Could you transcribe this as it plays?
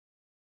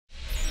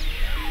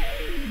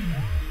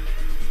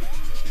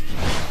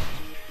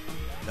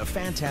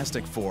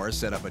Fantastic Four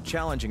set up a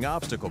challenging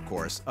obstacle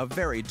course of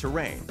varied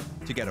terrain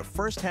to get a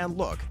first-hand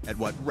look at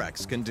what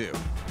Rhex can do.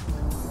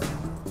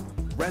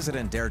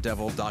 Resident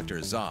daredevil Dr.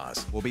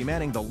 Zaz will be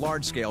manning the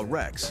large-scale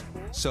Rhex,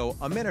 so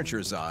a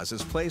miniature Zaz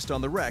is placed on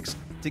the Rhex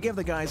to give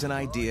the guys an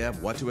idea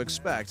of what to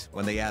expect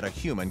when they add a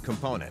human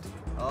component.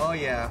 Oh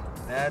yeah,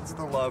 that's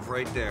the love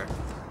right there.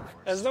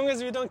 As long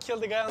as we don't kill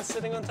the guy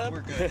sitting on top,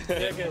 we're good.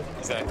 Yeah, good.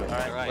 Exactly.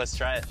 All right, let's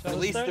try it.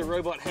 Release the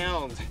robot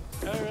hound.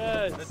 All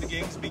right. Let the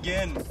games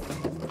begin.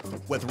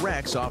 With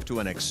Rhex off to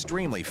an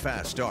extremely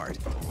fast start,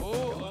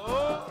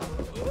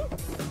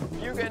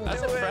 You can do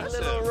it,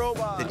 little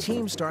robot. the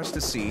team starts to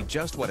see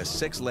just what a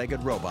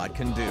six-legged robot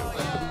can do.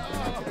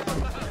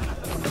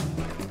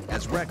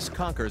 As Rhex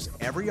conquers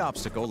every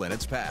obstacle in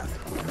its path.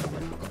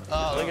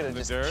 Oh, look at it,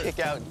 just dirt. kick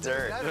out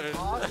dirt. That is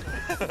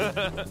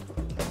awesome.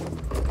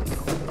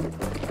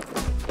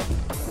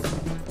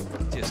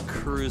 Just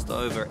cruised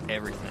over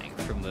everything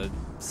from the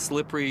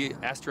slippery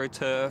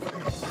AstroTurf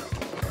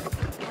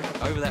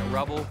over that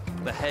rubble,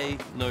 the hay,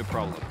 no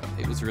problem.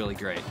 It was really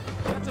great.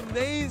 That's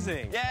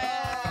amazing.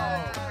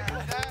 Yeah!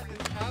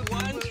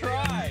 One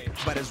try.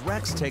 But as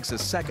Rhex takes a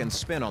second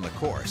spin on the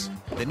course,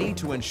 the need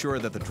to ensure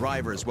that the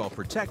driver is well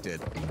protected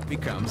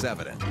becomes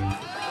evident.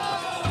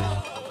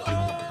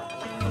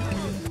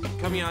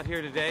 Coming out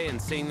here today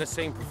and seeing this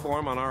thing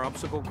perform on our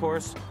obstacle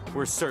course,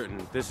 we're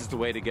certain this is the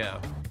way to go.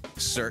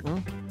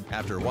 Certain?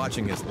 After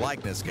watching his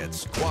likeness get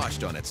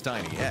squashed on its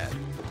tiny head,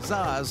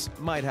 Zaz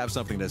might have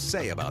something to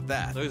say about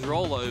that. Those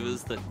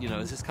rollovers that,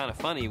 is just kind of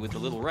funny with the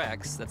little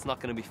Rhex, that's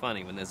not going to be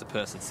funny when there's a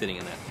person sitting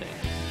in that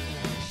thing.